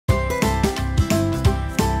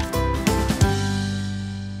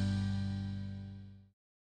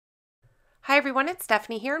Hi everyone, it's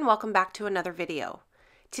Stephanie here and welcome back to another video.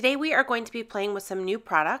 Today we are going to be playing with some new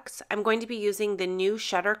products. I'm going to be using the new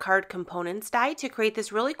Shutter Card Components die to create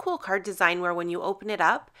this really cool card design where when you open it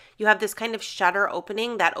up, you have this kind of shutter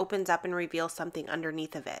opening that opens up and reveals something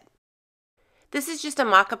underneath of it. This is just a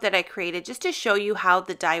mock-up that I created just to show you how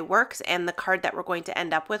the die works and the card that we're going to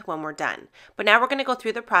end up with when we're done. But now we're going to go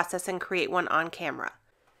through the process and create one on camera.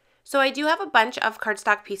 So I do have a bunch of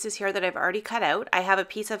cardstock pieces here that I've already cut out. I have a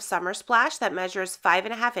piece of Summer Splash that measures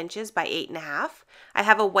 5.5 inches by 8.5. I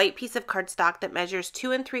have a white piece of cardstock that measures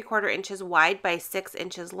 2 3/4 inches wide by 6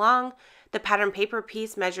 inches long. The pattern paper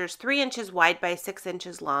piece measures 3 inches wide by 6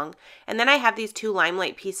 inches long. And then I have these two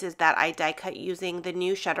Limelight pieces that I die cut using the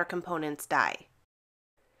new Shutter Components die.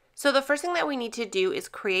 So the first thing that we need to do is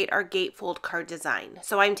create our gatefold card design.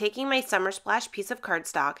 So I'm taking my Summer Splash piece of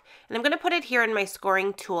cardstock and I'm going to put it here in my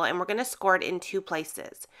scoring tool and we're going to score it in two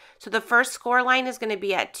places. So the first score line is going to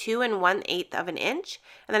be at 2 1/8 of an inch,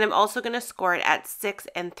 and then I'm also going to score it at 6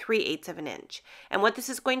 3/8 of an inch. And what this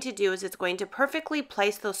is going to do is it's going to perfectly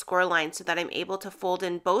place those score lines so that I'm able to fold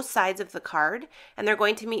in both sides of the card, and they're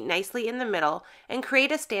going to meet nicely in the middle and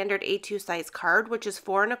create a standard A2 size card, which is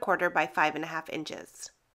 4 1/4 by 5.5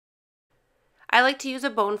 inches. I like to use a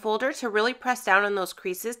bone folder to really press down on those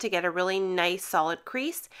creases to get a really nice solid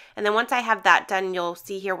crease. And then once I have that done, you'll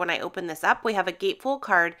see here when I open this up, we have a gatefold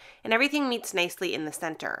card and everything meets nicely in the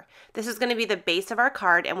center. This is going to be the base of our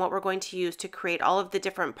card and what we're going to use to create all of the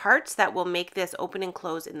different parts that will make this open and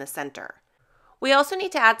close in the center. We also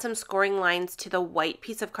need to add some scoring lines to the white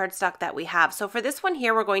piece of cardstock that we have. So for this one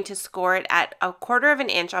here, we're going to score it at 1/4 of an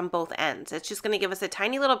inch on both ends. It's just going to give us a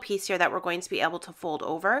tiny little piece here that we're going to be able to fold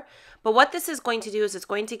over. But what this is going to do is it's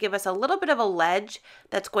going to give us a little bit of a ledge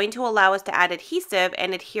that's going to allow us to add adhesive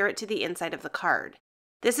and adhere it to the inside of the card.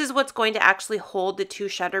 This is what's going to actually hold the two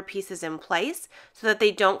shutter pieces in place so that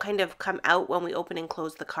they don't kind of come out when we open and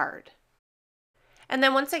close the card. And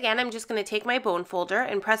then once again, I'm just going to take my bone folder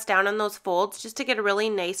and press down on those folds just to get a really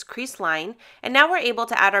nice crease line. And now we're able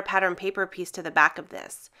to add our pattern paper piece to the back of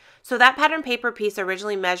this. So that pattern paper piece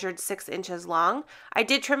originally measured 6 inches long. I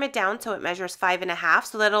did trim it down so it measures 5.5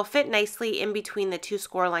 so that it'll fit nicely in between the two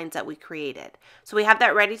score lines that we created. So we have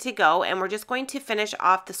that ready to go and we're just going to finish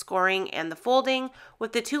off the scoring and the folding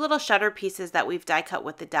with the two little shutter pieces that we've die cut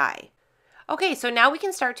with the die. Okay, so now we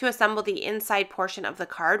can start to assemble the inside portion of the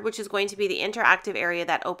card, which is going to be the interactive area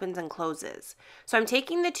that opens and closes. So I'm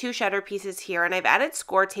taking the two shutter pieces here and I've added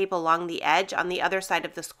score tape along the edge on the other side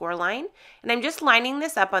of the score line. And I'm just lining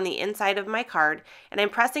this up on the inside of my card and I'm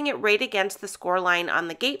pressing it right against the score line on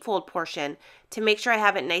the gatefold portion to make sure I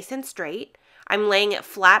have it nice and straight. I'm laying it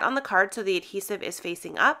flat on the card so the adhesive is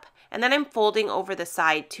facing up. And then I'm folding over the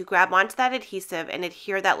side to grab onto that adhesive and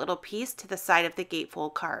adhere that little piece to the side of the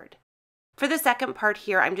gatefold card. For the second part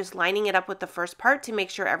here, I'm just lining it up with the first part to make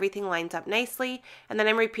sure everything lines up nicely, and then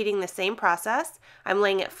I'm repeating the same process. I'm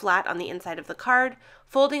laying it flat on the inside of the card,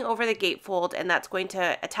 folding over the gatefold, and that's going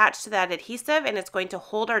to attach to that adhesive, and it's going to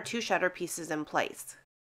hold our two shutter pieces in place.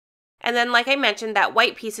 And then, like I mentioned, that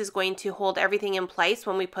white piece is going to hold everything in place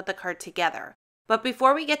when we put the card together. But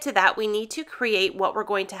before we get to that, we need to create what we're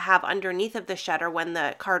going to have underneath of the shutter when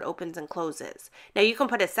the card opens and closes. Now you can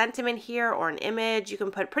put a sentiment here or an image. You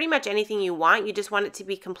can put pretty much anything you want. You just want it to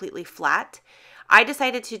be completely flat. I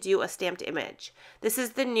decided to do a stamped image. This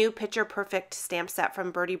is the new Picture Perfect stamp set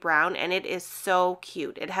from Birdie Brown and it is so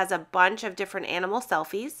cute. It has a bunch of different animal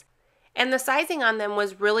selfies. And the sizing on them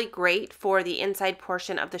was really great for the inside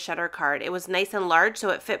portion of the shutter card. It was nice and large, so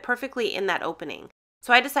it fit perfectly in that opening.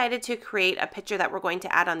 So I decided to create a picture that we're going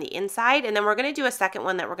to add on the inside, and then we're going to do a second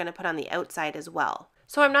one that we're going to put on the outside as well.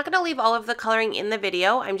 So I'm not going to leave all of the coloring in the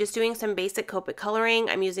video. I'm just doing some basic Copic coloring.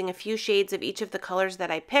 I'm using a few shades of each of the colors that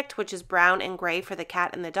I picked, which is brown and gray for the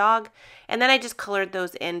cat and the dog. And then I just colored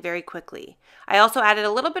those in very quickly. I also added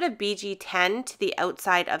a little bit of BG10 to the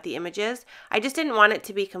outside of the images. I just didn't want it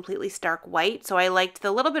to be completely stark white, so I liked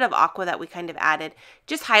the little bit of aqua that we kind of added,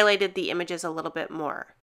 just highlighted the images a little bit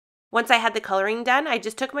more. Once I had the coloring done, I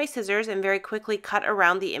just took my scissors and very quickly cut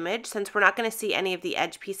around the image. Since we're not going to see any of the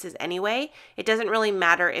edge pieces anyway, it doesn't really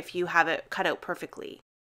matter if you have it cut out perfectly.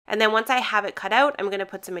 And then once I have it cut out, I'm going to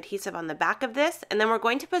put some adhesive on the back of this, and then we're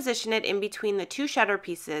going to position it in between the two shutter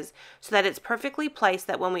pieces so that it's perfectly placed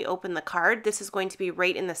that when we open the card, this is going to be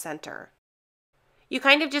right in the center. You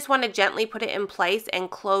kind of just want to gently put it in place and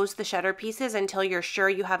close the shutter pieces until you're sure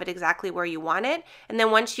you have it exactly where you want it. And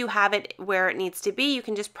then once you have it where it needs to be, you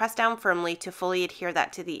can just press down firmly to fully adhere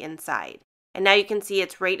that to the inside. And now you can see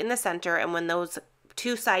it's right in the center, and when those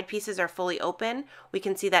two side pieces are fully open, we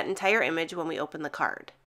can see that entire image when we open the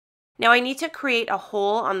card. Now I need to create a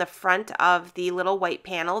hole on the front of the little white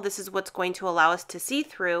panel. This is what's going to allow us to see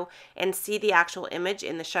through and see the actual image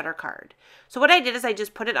in the shutter card. So what I did is I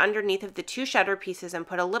just put it underneath of the two shutter pieces and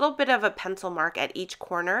put a little bit of a pencil mark at each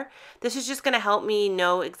corner. This is just going to help me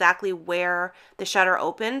know exactly where the shutter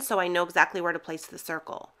opens, so I know exactly where to place the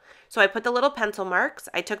circle. So I put the little pencil marks,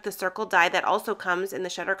 I took the circle die that also comes in the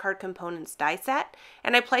Shutter Card Components die set,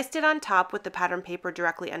 and I placed it on top with the pattern paper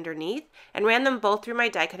directly underneath, and ran them both through my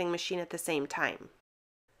die cutting machine at the same time.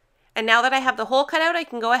 And now that I have the hole cut out, I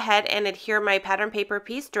can go ahead and adhere my pattern paper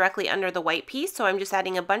piece directly under the white piece, so I'm just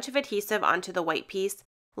adding a bunch of adhesive onto the white piece,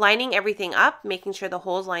 lining everything up, making sure the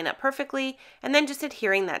holes line up perfectly, and then just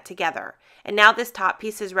adhering that together. And now this top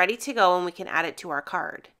piece is ready to go and we can add it to our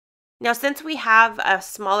card. Now since we have a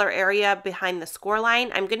smaller area behind the score line,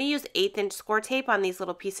 I'm going to use 1/8 inch score tape on these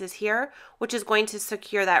little pieces here, which is going to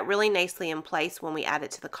secure that really nicely in place when we add it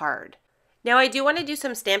to the card. Now I do want to do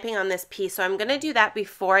some stamping on this piece, so I'm going to do that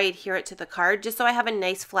before I adhere it to the card, just so I have a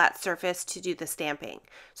nice flat surface to do the stamping.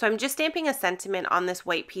 So I'm just stamping a sentiment on this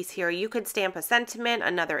white piece here. You could stamp a sentiment,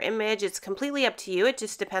 another image, it's completely up to you. It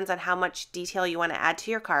just depends on how much detail you want to add to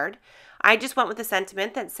your card. I just went with a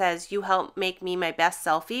sentiment that says, "You help make me my best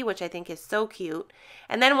selfie," which I think is so cute.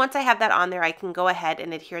 And then once I have that on there, I can go ahead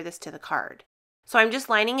and adhere this to the card. So I'm just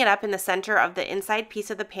lining it up in the center of the inside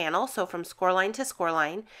piece of the panel, so from score line to score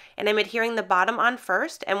line, and I'm adhering the bottom on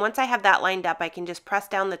first, and once I have that lined up, I can just press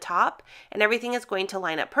down the top, and everything is going to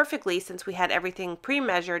line up perfectly since we had everything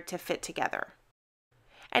pre-measured to fit together.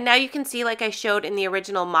 And now you can see, like I showed in the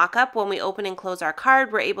original mock-up, when we open and close our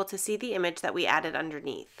card, we're able to see the image that we added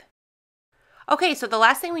underneath. Okay, so the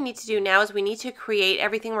last thing we need to do now is we need to create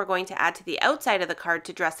everything we're going to add to the outside of the card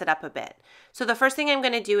to dress it up a bit. So the first thing I'm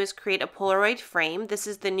going to do is create a Polaroid frame. This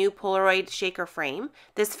is the new Polaroid shaker frame.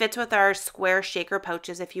 This fits with our square shaker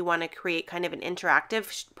pouches if you want to create kind of an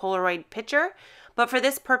interactive Polaroid picture. But for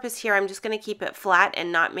this purpose here, I'm just going to keep it flat and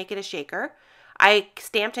not make it a shaker. I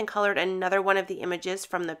stamped and colored another one of the images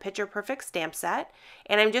from the Picture Perfect stamp set,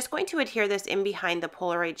 and I'm just going to adhere this in behind the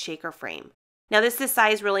Polaroid shaker frame. Now this is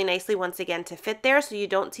sized really nicely once again to fit there, so you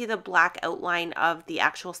don't see the black outline of the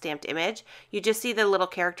actual stamped image. You just see the little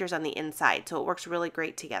characters on the inside, so it works really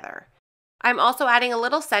great together. I'm also adding a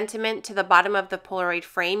little sentiment to the bottom of the Polaroid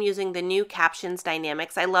frame using the new Captions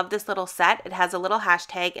Die-namics. I love this little set. It has a little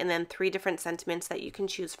hashtag and then 3 different sentiments that you can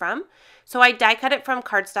choose from. So I die cut it from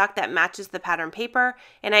cardstock that matches the pattern paper,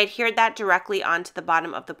 and I adhered that directly onto the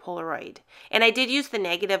bottom of the Polaroid. And I did use the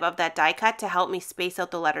negative of that die cut to help me space out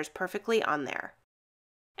the letters perfectly on there.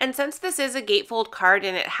 And since this is a gatefold card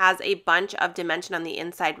and it has a bunch of dimension on the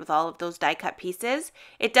inside with all of those die cut pieces,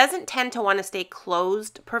 it doesn't tend to want to stay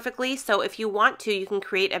closed perfectly. So if you want to, you can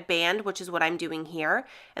create a band, which is what I'm doing here.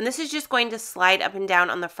 And this is just going to slide up and down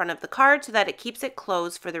on the front of the card so that it keeps it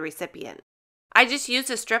closed for the recipient. I just used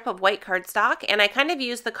a strip of white cardstock, and I kind of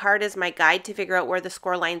used the card as my guide to figure out where the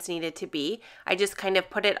score lines needed to be. I just kind of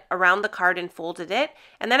put it around the card and folded it,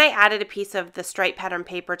 and then I added a piece of the stripe pattern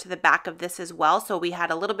paper to the back of this as well, so we had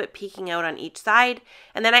a little bit peeking out on each side,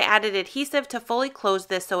 and then I added adhesive to fully close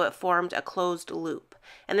this so it formed a closed loop.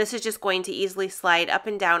 And this is just going to easily slide up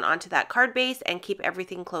and down onto that card base and keep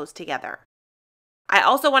everything closed together. I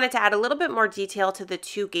also wanted to add a little bit more detail to the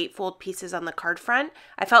 2 gatefold pieces on the card front.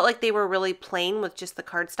 I felt like they were really plain with just the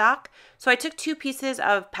cardstock. So I took 2 pieces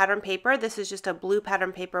of pattern paper. This is just a blue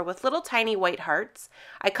pattern paper with little tiny white hearts.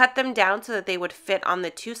 I cut them down so that they would fit on the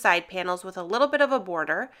 2 side panels with a little bit of a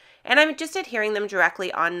border. And I'm just adhering them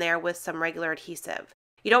directly on there with some regular adhesive.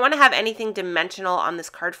 You don't want to have anything dimensional on this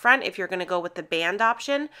card front if you're going to go with the band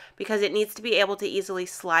option, because it needs to be able to easily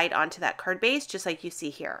slide onto that card base just like you see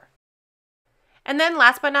here. And then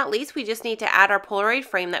last but not least, we just need to add our Polaroid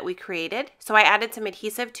frame that we created. So I added some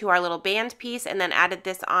adhesive to our little band piece and then added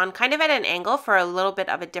this on kind of at an angle for a little bit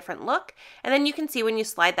of a different look. And then you can see when you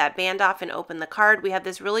slide that band off and open the card, we have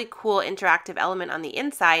this really cool interactive element on the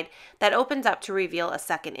inside that opens up to reveal a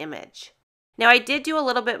second image. Now I did do a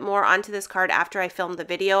little bit more onto this card after I filmed the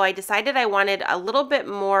video. I decided I wanted a little bit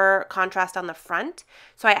more contrast on the front.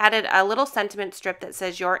 So I added a little sentiment strip that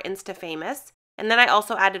says "You're Insta Famous." And then I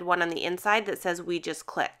also added one on the inside that says "We Just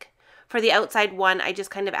Click." For the outside one, I just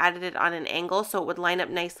kind of added it on an angle so it would line up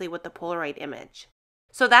nicely with the Polaroid image.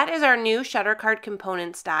 So that is our new Shutter Card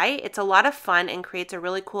Components die. It's a lot of fun and creates a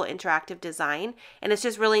really cool interactive design. And it's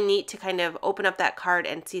just really neat to kind of open up that card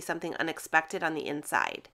and see something unexpected on the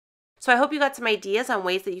inside. So I hope you got some ideas on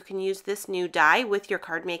ways that you can use this new die with your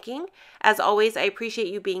card making. As always, I appreciate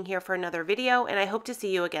you being here for another video, and I hope to see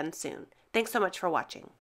you again soon. Thanks so much for watching.